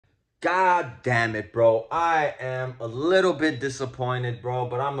God damn it, bro. I am a little bit disappointed, bro.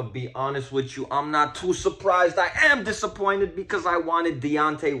 But I'm going to be honest with you. I'm not too surprised. I am disappointed because I wanted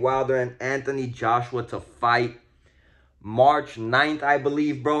Deontay Wilder and Anthony Joshua to fight March 9th, I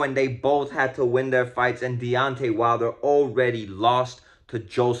believe, bro. And they both had to win their fights. And Deontay Wilder already lost to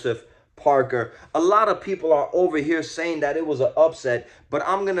Joseph Parker. A lot of people are over here saying that it was an upset, but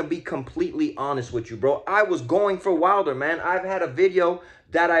I'm going to be completely honest with you, bro. I was going for Wilder, man. I've had a video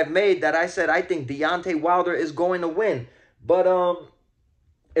that I've made that I said I think Deontay Wilder is going to win. But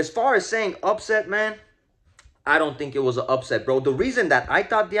as far as saying upset, man, I don't think it was an upset, bro. The reason that I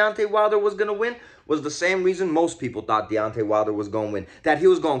thought Deontay Wilder was going to win was the same reason most people thought Deontay Wilder was going to win. That he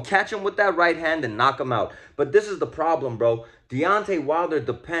was going to catch him with that right hand and knock him out. But this is the problem, bro. Deontay Wilder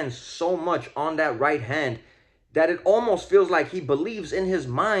depends so much on that right hand that it almost feels like he believes in his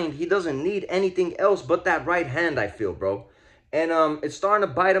mind he doesn't need anything else but that right hand, I feel, bro. And it's starting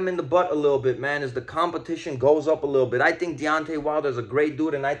to bite him in the butt a little bit, man, as the competition goes up a little bit. I think Deontay Wilder is a great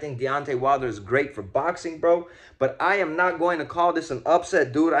dude, and I think Deontay Wilder is great for boxing, bro. But I am not going to call this an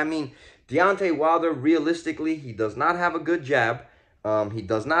upset, dude. I mean, Deontay Wilder, realistically, he does not have a good jab. He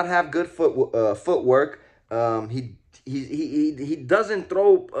does not have good footwork. He doesn't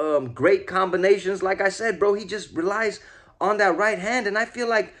throw great combinations. Like I said, bro, he just relies on that right hand. And I feel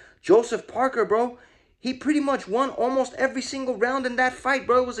like Joseph Parker, bro, he pretty much won almost every single round in that fight,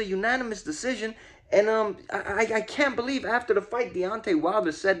 bro. It was a unanimous decision. And I can't believe after the fight, Deontay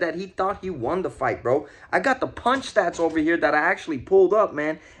Wilder said that he thought he won the fight, bro. I got the punch stats over here that I actually pulled up,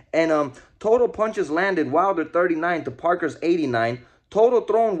 man. And total punches landed, Wilder 39 to Parker's 89. Total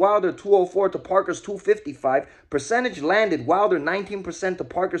thrown, Wilder 204 to Parker's 255. Percentage landed, Wilder 19% to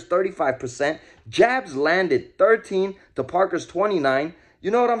Parker's 35%. Jabs landed 13 to Parker's 29. You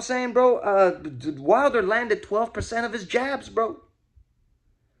know what I'm saying, bro? Wilder landed 12% of his jabs, bro.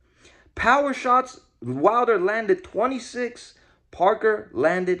 Power shots, Wilder landed 26. Parker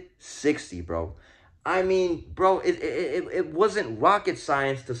landed 60, bro. I mean, bro, it wasn't rocket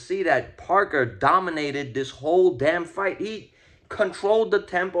science to see that Parker dominated this whole damn fight. He controlled the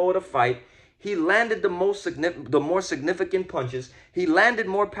tempo of the fight. He landed the more significant punches. He landed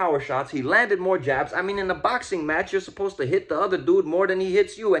more power shots. He landed more jabs. I mean, in a boxing match, you're supposed to hit the other dude more than he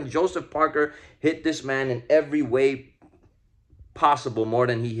hits you. And Joseph Parker hit this man in every way possible more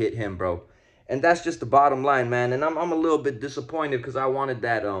than he hit him, bro. And that's just the bottom line, man. And I'm a little bit disappointed because I wanted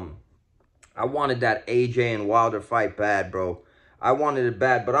that AJ and Wilder fight bad, bro. I wanted it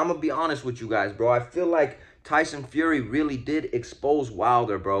bad. But I'm gonna be honest with you guys, bro. I feel like Tyson Fury really did expose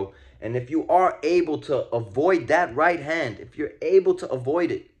Wilder, bro. And if you are able to avoid that right hand, if you're able to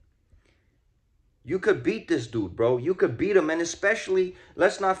avoid it, you could beat this dude, bro. You could beat him. And especially,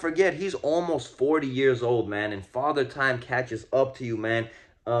 let's not forget, he's almost 40 years old, man. And father time catches up to you, man.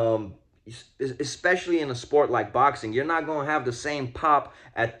 Especially in a sport like boxing. You're not going to have the same pop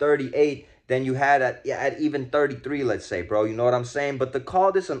at 38 than you had at even 33, let's say, bro. You know what I'm saying? But to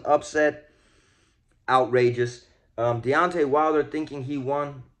call this an upset, outrageous. Deontay Wilder thinking he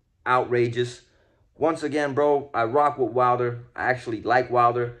won, outrageous. Once again, bro, I rock with Wilder. I actually like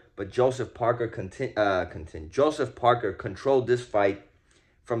Wilder, but Joseph Parker Joseph Parker controlled this fight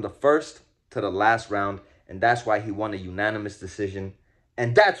from the first to the last round, and that's why he won a unanimous decision.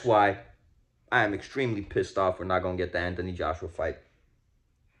 And that's why I am extremely pissed off we're not going to get the Anthony Joshua fight.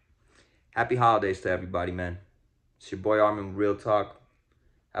 Happy holidays to everybody, man. It's your boy Armin, Real Talk.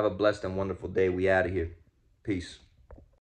 Have a blessed and wonderful day. We out of here. Peace.